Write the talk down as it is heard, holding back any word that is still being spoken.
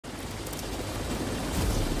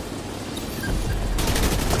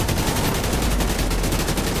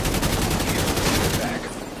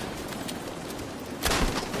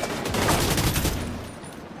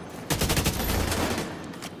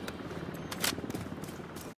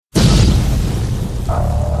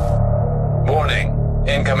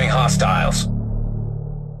Incoming hostiles.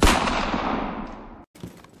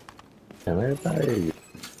 Everybody.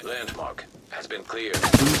 Landmark has been cleared. 2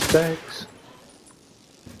 stacks.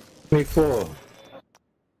 24.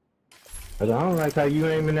 But I don't like how you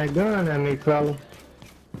aiming that gun at me, fella.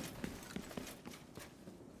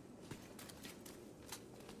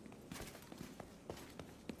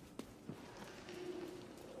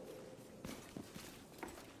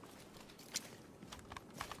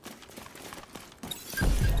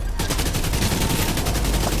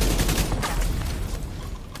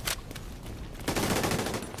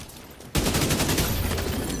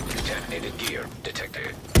 Contaminated gear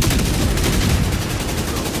detected.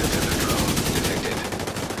 Defender drone detected.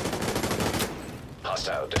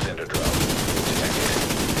 Hostile defender drone detected.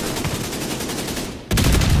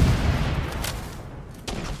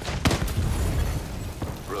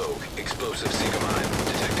 Rogue explosive Seeker mine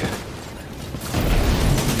detected.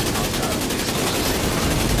 Hostile explosive Seeker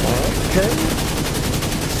mine. Okay.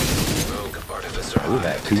 Rogue artificer We hive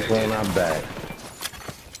got people on detected. our back.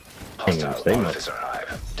 Hostile They must. artificer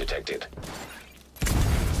hive detected.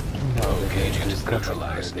 No, Rogue they're agent just coming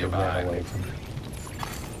neutralized here. They ran nearby. away from me.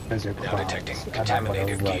 Because they're Now clowns. detecting And I'm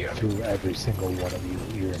contaminated gonna gear. run through every single one of you,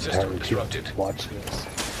 your System entire team. disrupted. Watch this.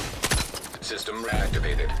 System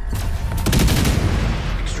reactivated.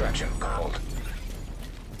 Extraction called.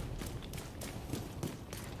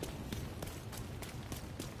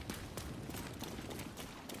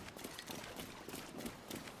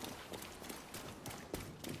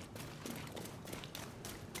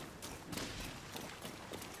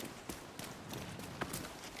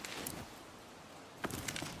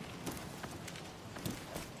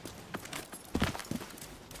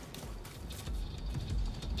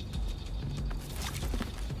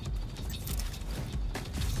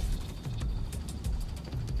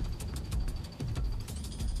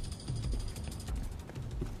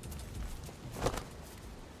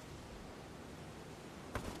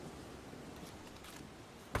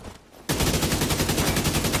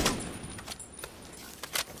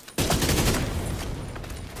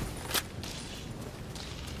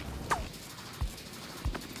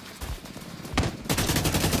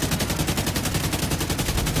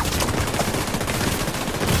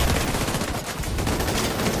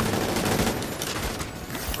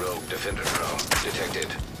 Rogue defender drone detected.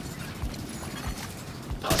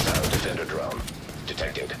 Hostile defender drone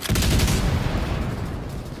detected.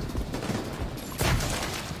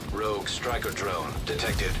 Rogue striker drone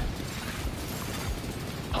detected.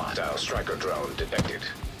 Hostile striker drone detected.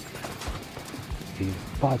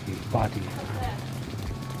 Body.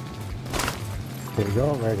 There you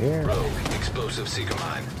go, right here. Rogue explosive Seeker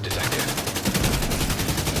mine detected.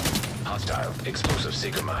 Hostile explosive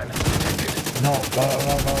Seeker mine detected. No.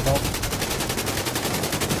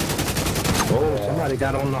 Oh, somebody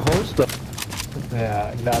got on the holster.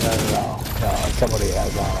 Yeah, no. Somebody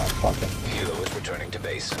has on a fucking... Hilo is returning to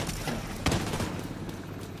base.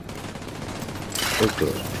 That's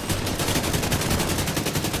good.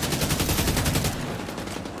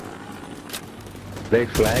 They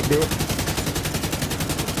flagged it.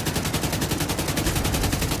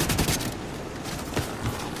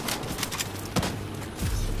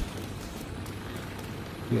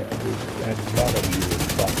 Yeah, dude, and none of you is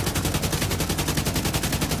fucking...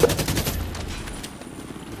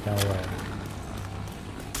 No way.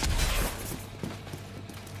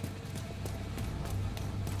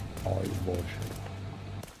 All you bullshit.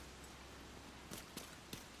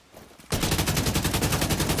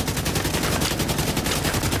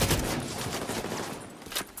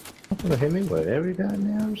 Gonna hit me with every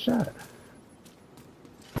goddamn shot.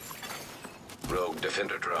 Rogue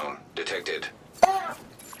defender drone detected.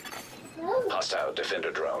 Hostile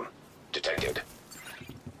defender drone detected.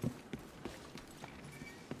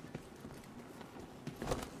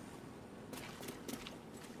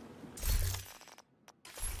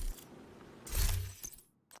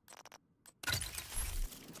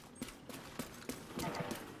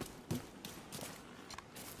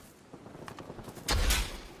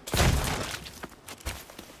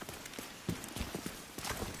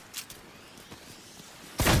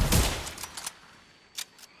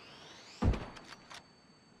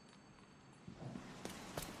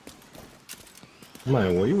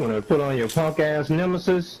 Man, well, you wanna put on your punk ass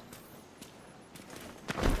nemesis?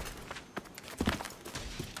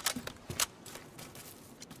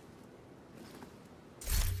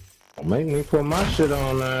 Don't make me put my shit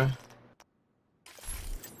on there.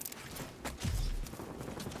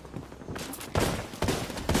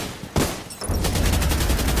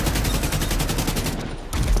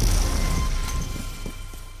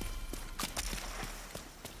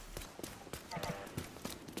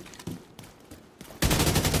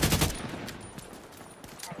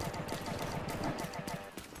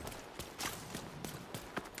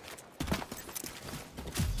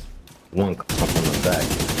 One come from the back.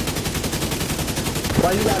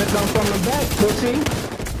 Why you gotta come from the back, pussy?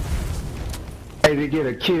 Hey, to get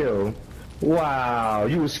a kill. Wow,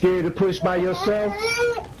 you was scared to push by yourself?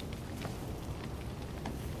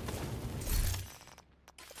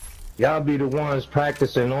 Y'all be the ones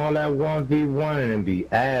practicing all that 1v1 and be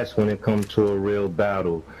ass when it comes to a real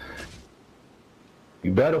battle.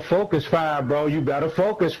 You better focus fire, bro. You better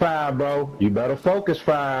focus fire, bro. You better focus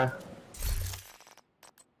fire.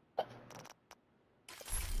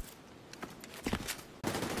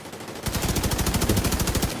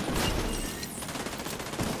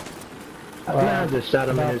 I just shot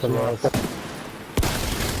him in his mouth.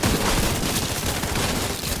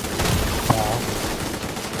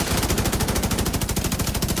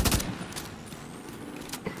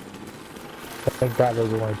 Thank God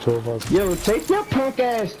there's only two of us. Yo, take your punk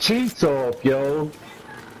ass cheats off, yo.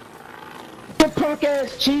 Take your punk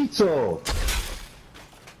ass cheats off.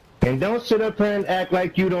 And don't sit up here and act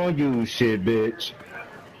like you don't use shit, bitch.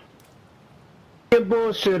 Take your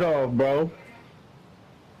bullshit off, bro.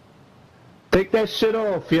 Take that shit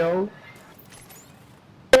off, yo.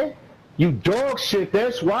 You dog shit,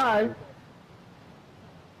 that's why.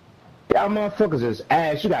 Y'all motherfuckers is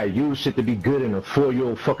ass. You gotta use shit to be good in a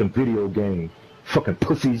 4-year-old fucking video game. Fucking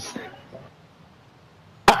pussies.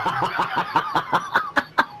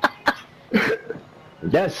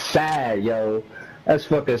 That's sad, yo. That's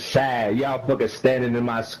fucking sad. Y'all fucking standing in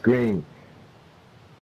my screen.